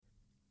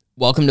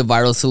Welcome to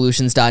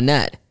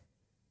viralsolutions.net.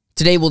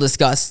 Today we'll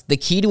discuss the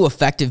key to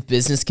effective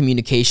business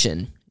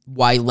communication,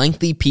 why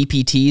lengthy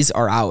PPTs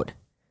are out.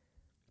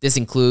 This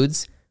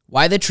includes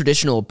why the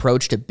traditional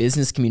approach to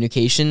business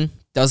communication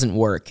doesn't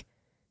work,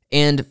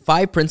 and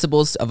 5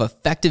 principles of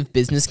effective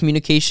business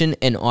communication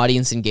and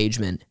audience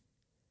engagement.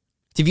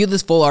 To view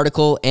this full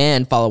article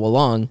and follow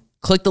along,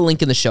 click the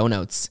link in the show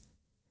notes.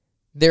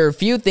 There are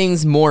few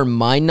things more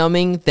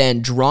mind-numbing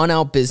than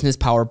drawn-out business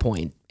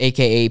PowerPoint,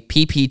 aka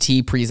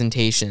PPT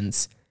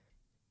presentations.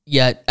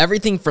 Yet,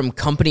 everything from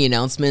company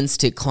announcements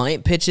to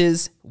client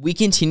pitches, we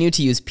continue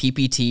to use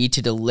PPT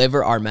to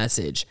deliver our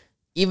message,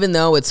 even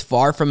though it's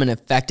far from an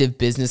effective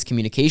business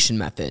communication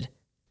method.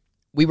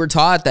 We were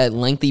taught that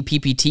lengthy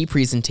PPT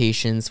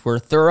presentations were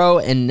thorough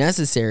and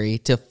necessary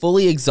to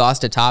fully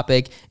exhaust a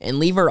topic and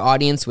leave our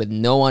audience with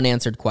no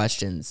unanswered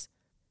questions.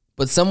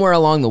 But somewhere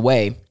along the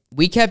way,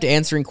 we kept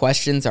answering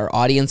questions our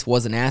audience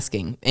wasn't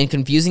asking and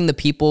confusing the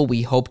people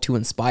we hoped to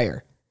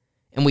inspire.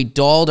 And we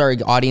dulled our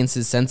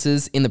audience's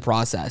senses in the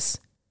process.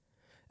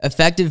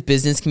 Effective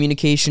business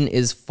communication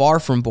is far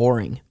from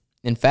boring.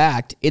 In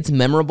fact, it's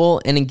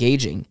memorable and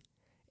engaging.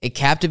 It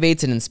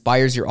captivates and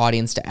inspires your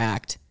audience to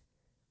act.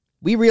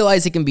 We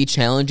realize it can be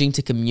challenging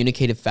to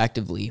communicate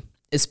effectively,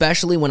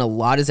 especially when a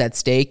lot is at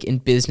stake in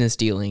business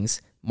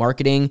dealings,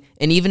 marketing,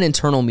 and even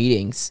internal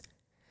meetings.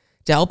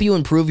 To help you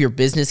improve your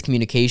business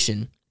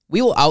communication,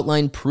 we will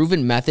outline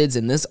proven methods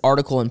in this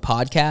article and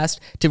podcast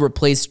to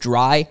replace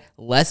dry,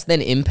 less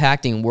than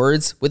impacting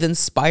words with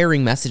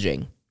inspiring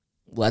messaging.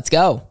 Let's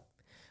go.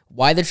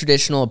 Why the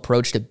traditional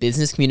approach to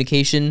business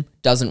communication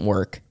doesn't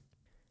work.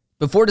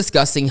 Before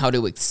discussing how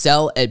to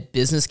excel at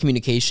business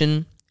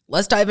communication,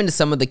 let's dive into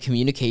some of the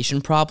communication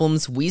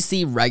problems we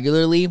see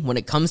regularly when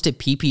it comes to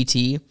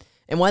PPT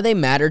and why they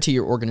matter to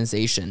your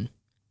organization.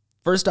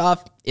 First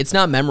off, it's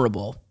not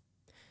memorable.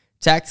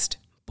 Text,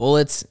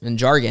 bullets, and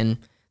jargon,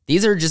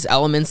 these are just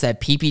elements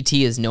that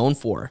PPT is known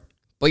for,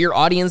 but your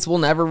audience will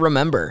never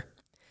remember.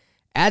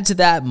 Add to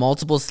that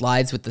multiple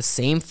slides with the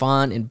same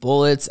font and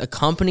bullets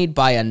accompanied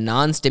by a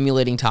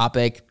non-stimulating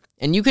topic,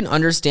 and you can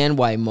understand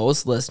why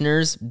most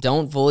listeners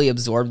don't fully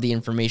absorb the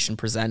information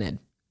presented.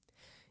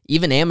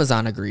 Even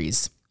Amazon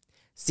agrees.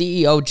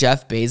 CEO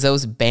Jeff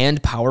Bezos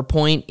banned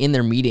PowerPoint in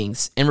their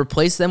meetings and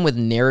replaced them with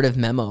narrative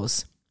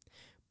memos.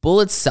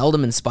 Bullets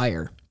seldom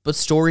inspire, but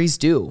stories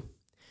do.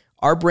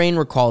 Our brain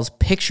recalls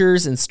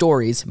pictures and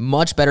stories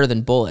much better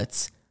than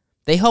bullets.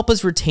 They help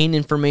us retain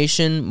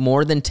information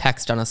more than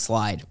text on a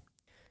slide.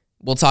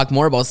 We'll talk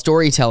more about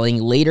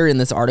storytelling later in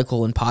this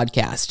article and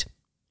podcast.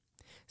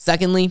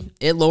 Secondly,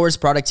 it lowers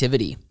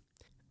productivity.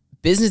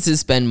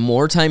 Businesses spend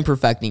more time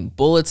perfecting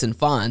bullets and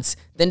fonts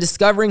than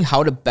discovering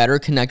how to better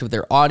connect with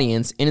their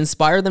audience and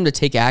inspire them to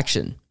take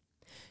action.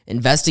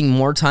 Investing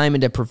more time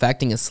into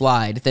perfecting a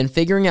slide than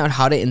figuring out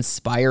how to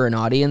inspire an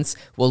audience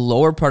will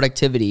lower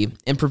productivity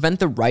and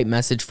prevent the right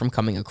message from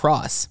coming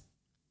across.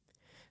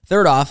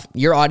 Third off,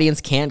 your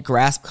audience can't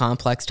grasp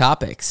complex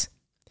topics.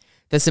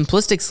 The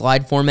simplistic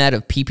slide format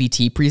of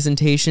PPT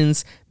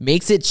presentations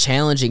makes it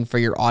challenging for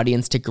your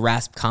audience to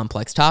grasp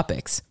complex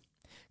topics.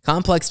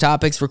 Complex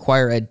topics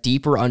require a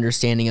deeper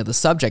understanding of the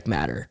subject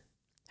matter.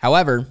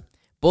 However,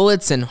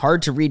 bullets and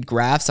hard-to-read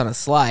graphs on a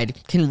slide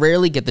can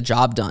rarely get the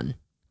job done.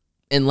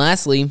 And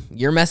lastly,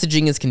 your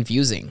messaging is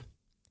confusing.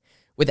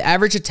 With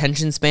average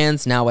attention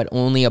spans now at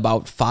only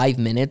about 5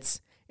 minutes,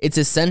 it's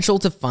essential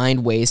to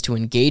find ways to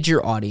engage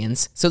your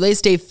audience so they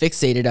stay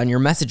fixated on your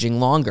messaging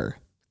longer.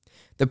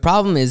 The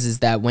problem is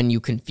that when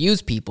you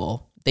confuse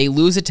people, they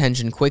lose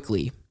attention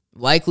quickly,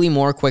 likely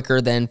more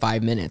quicker than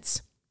 5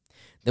 minutes.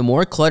 The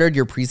more cluttered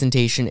your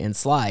presentation and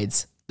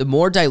slides, the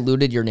more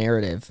diluted your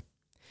narrative.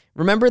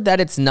 Remember that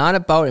it's not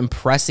about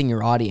impressing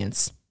your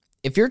audience.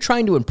 If you're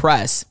trying to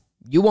impress,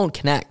 you won't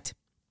connect.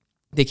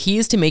 The key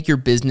is to make your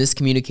business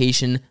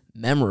communication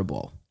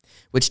memorable,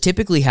 which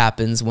typically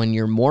happens when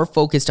you're more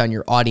focused on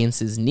your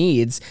audience's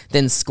needs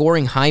than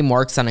scoring high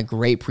marks on a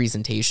great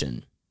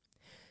presentation.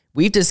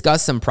 We've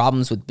discussed some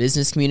problems with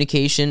business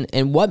communication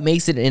and what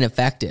makes it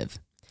ineffective.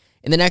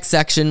 In the next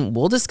section,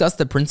 we'll discuss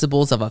the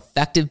principles of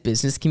effective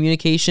business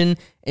communication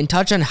and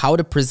touch on how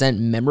to present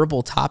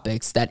memorable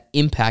topics that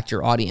impact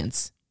your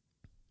audience.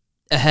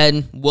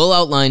 Ahead, we'll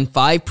outline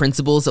 5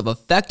 principles of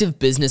effective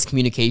business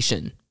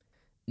communication.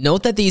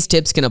 Note that these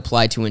tips can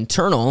apply to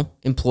internal,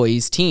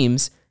 employees,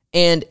 teams,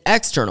 and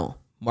external,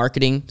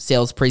 marketing,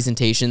 sales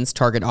presentations,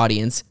 target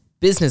audience,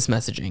 business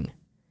messaging.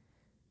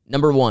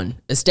 Number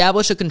 1,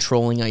 establish a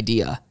controlling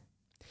idea.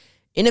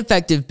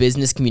 Ineffective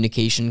business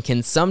communication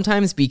can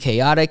sometimes be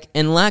chaotic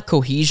and lack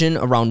cohesion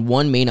around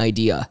one main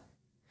idea.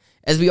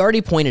 As we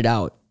already pointed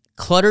out,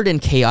 cluttered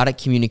and chaotic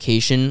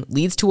communication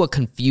leads to a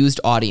confused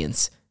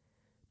audience.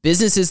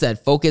 Businesses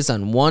that focus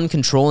on one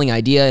controlling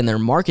idea in their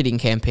marketing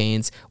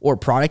campaigns or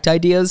product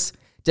ideas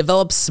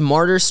develop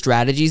smarter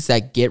strategies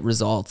that get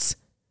results.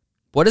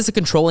 What is a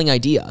controlling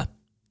idea?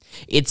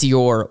 It's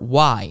your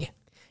why.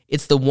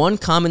 It's the one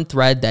common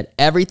thread that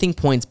everything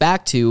points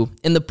back to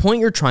and the point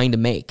you're trying to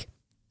make.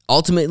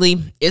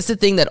 Ultimately, it's the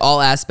thing that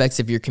all aspects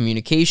of your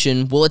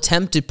communication will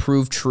attempt to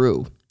prove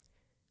true.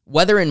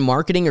 Whether in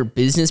marketing or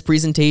business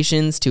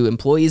presentations to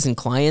employees and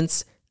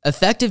clients,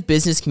 effective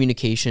business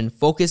communication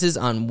focuses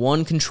on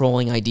one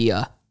controlling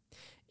idea.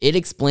 It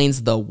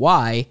explains the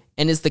why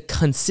and is the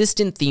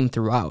consistent theme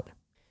throughout.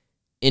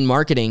 In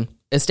marketing,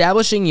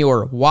 establishing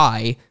your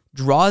why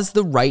draws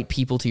the right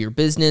people to your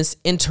business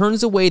and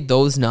turns away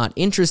those not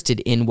interested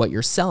in what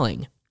you're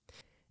selling.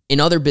 In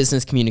other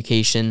business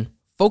communication,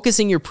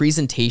 focusing your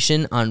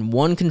presentation on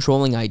one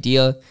controlling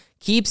idea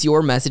keeps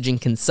your messaging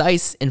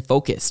concise and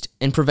focused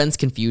and prevents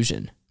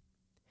confusion.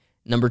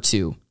 Number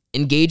 2,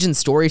 engage in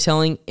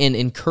storytelling and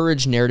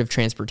encourage narrative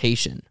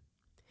transportation.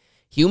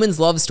 Humans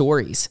love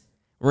stories.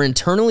 We're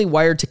internally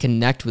wired to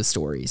connect with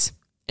stories,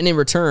 and in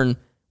return,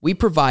 we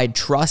provide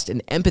trust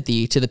and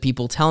empathy to the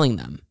people telling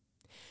them.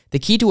 The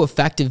key to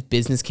effective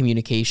business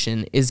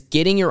communication is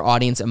getting your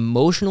audience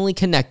emotionally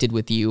connected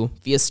with you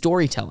via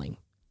storytelling.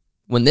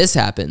 When this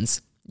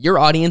happens, your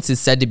audience is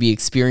said to be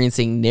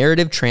experiencing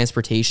narrative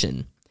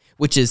transportation,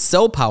 which is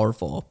so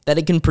powerful that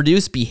it can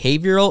produce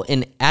behavioral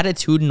and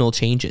attitudinal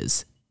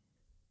changes.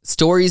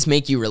 Stories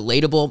make you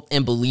relatable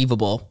and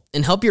believable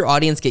and help your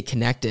audience get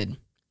connected.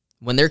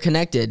 When they're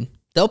connected,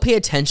 they'll pay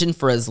attention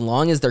for as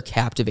long as they're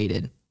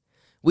captivated.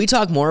 We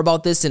talk more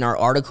about this in our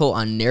article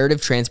on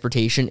narrative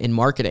transportation in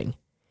marketing.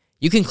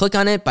 You can click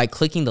on it by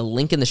clicking the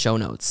link in the show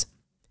notes.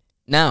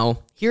 Now,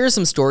 here are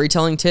some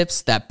storytelling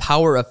tips that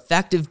power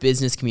effective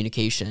business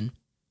communication.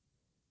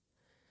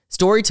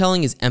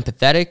 Storytelling is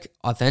empathetic,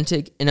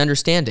 authentic, and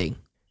understanding.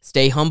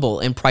 Stay humble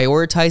and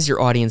prioritize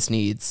your audience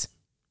needs.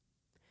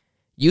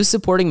 Use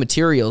supporting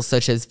materials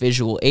such as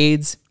visual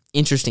aids,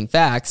 interesting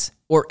facts,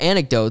 or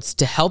anecdotes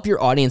to help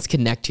your audience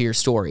connect to your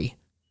story.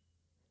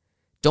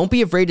 Don't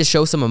be afraid to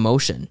show some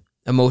emotion.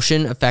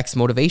 Emotion affects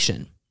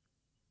motivation.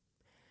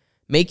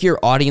 Make your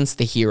audience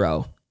the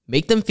hero.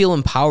 Make them feel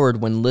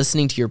empowered when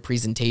listening to your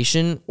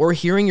presentation or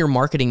hearing your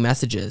marketing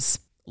messages.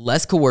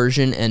 Less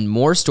coercion and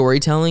more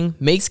storytelling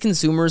makes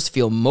consumers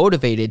feel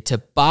motivated to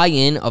buy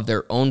in of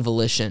their own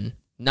volition,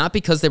 not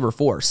because they were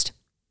forced.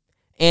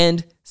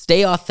 And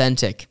stay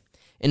authentic.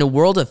 In a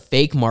world of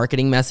fake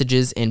marketing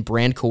messages and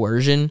brand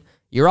coercion,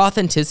 your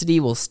authenticity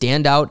will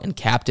stand out and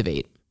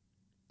captivate.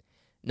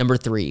 Number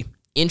 3,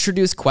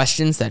 introduce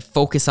questions that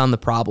focus on the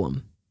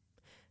problem.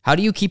 How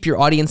do you keep your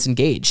audience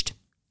engaged?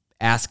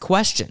 Ask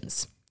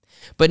questions.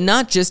 But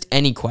not just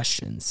any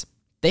questions.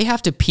 They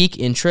have to pique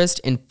interest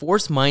and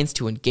force minds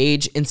to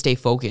engage and stay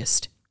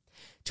focused.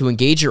 To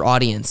engage your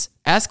audience,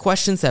 ask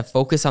questions that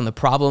focus on the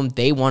problem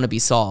they want to be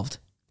solved.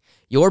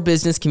 Your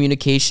business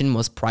communication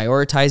must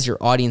prioritize your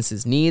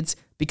audience's needs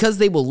because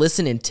they will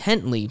listen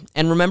intently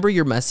and remember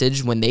your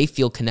message when they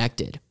feel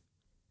connected.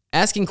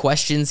 Asking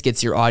questions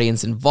gets your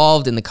audience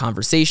involved in the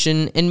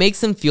conversation and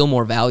makes them feel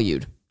more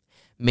valued.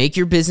 Make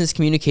your business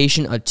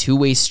communication a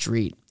two-way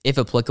street, if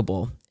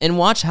applicable, and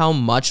watch how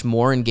much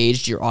more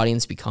engaged your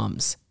audience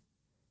becomes.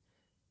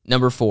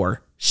 Number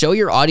 4, show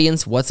your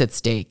audience what's at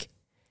stake.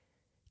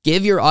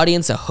 Give your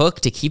audience a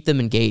hook to keep them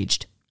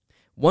engaged.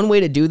 One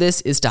way to do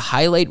this is to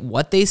highlight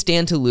what they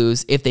stand to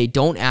lose if they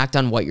don't act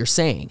on what you're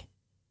saying.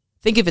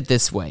 Think of it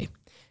this way.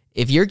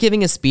 If you're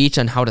giving a speech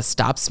on how to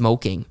stop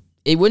smoking,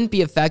 it wouldn't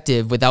be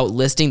effective without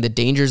listing the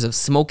dangers of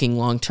smoking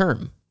long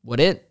term, would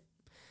it?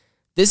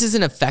 This is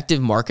an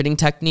effective marketing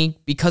technique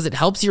because it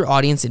helps your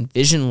audience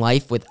envision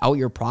life without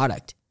your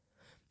product.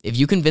 If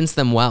you convince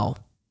them well,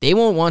 they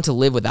won't want to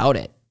live without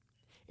it.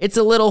 It's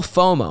a little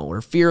FOMO,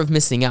 or fear of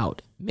missing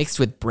out, mixed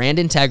with brand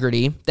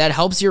integrity that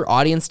helps your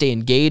audience stay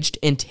engaged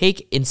and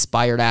take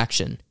inspired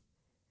action.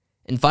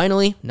 And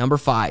finally, number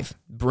 5,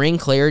 bring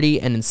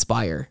clarity and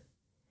inspire.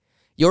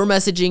 Your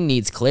messaging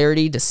needs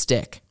clarity to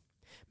stick.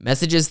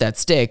 Messages that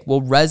stick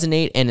will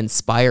resonate and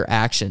inspire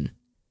action.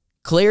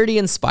 Clarity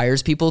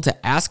inspires people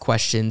to ask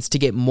questions to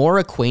get more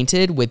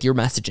acquainted with your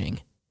messaging.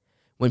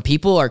 When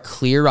people are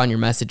clear on your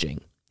messaging,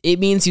 it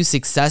means you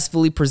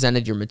successfully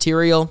presented your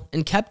material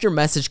and kept your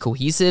message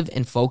cohesive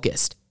and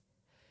focused.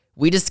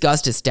 We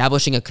discussed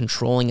establishing a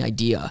controlling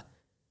idea.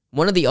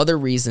 One of the other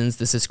reasons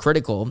this is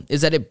critical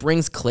is that it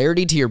brings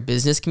clarity to your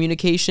business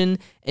communication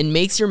and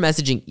makes your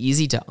messaging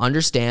easy to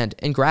understand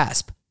and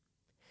grasp.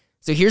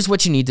 So here's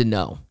what you need to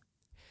know.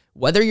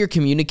 Whether you're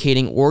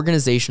communicating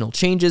organizational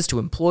changes to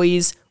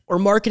employees or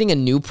marketing a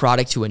new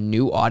product to a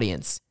new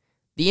audience,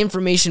 the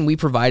information we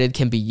provided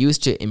can be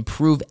used to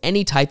improve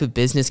any type of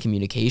business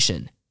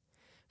communication.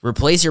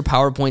 Replace your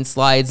PowerPoint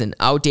slides and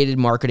outdated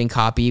marketing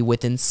copy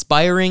with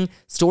inspiring,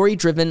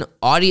 story-driven,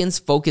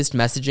 audience-focused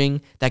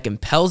messaging that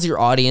compels your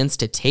audience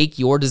to take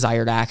your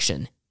desired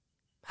action.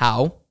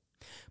 How?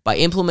 By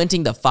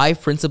implementing the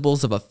 5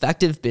 principles of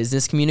effective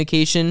business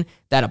communication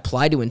that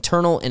apply to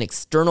internal and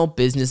external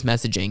business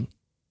messaging.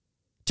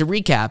 To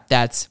recap,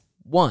 that's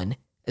 1.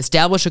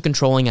 Establish a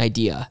controlling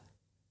idea.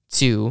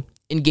 2.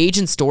 Engage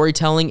in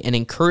storytelling and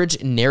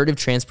encourage narrative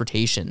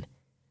transportation.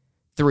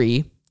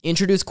 3.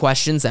 Introduce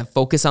questions that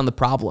focus on the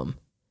problem.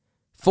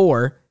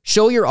 4.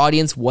 Show your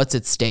audience what's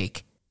at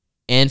stake.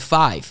 And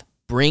 5.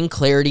 Bring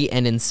clarity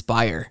and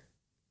inspire.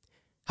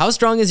 How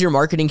strong is your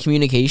marketing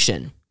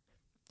communication?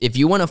 If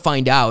you want to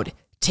find out,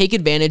 Take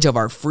advantage of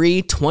our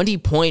free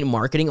 20-point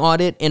marketing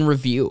audit and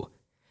review.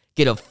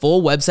 Get a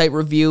full website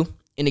review,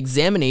 an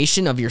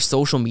examination of your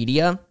social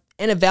media,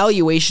 an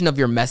evaluation of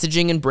your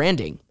messaging and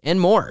branding,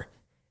 and more.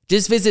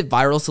 Just visit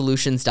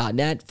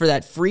viralsolutions.net for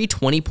that free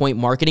 20-point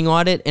marketing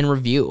audit and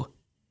review.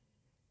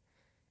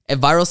 At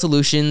Viral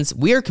Solutions,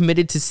 we are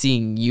committed to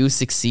seeing you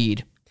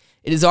succeed.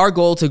 It is our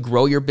goal to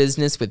grow your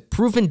business with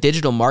proven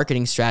digital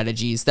marketing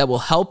strategies that will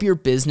help your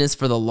business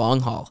for the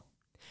long haul.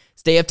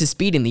 Stay up to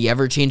speed in the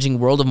ever-changing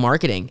world of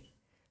marketing.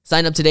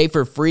 Sign up today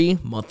for free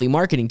monthly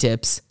marketing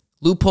tips,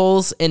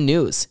 loopholes, and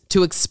news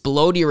to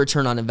explode your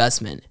return on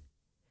investment.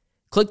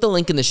 Click the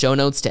link in the show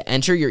notes to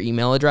enter your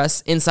email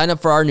address and sign up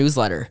for our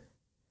newsletter.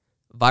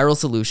 Viral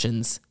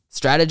Solutions.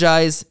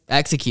 Strategize,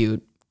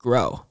 execute,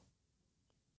 grow.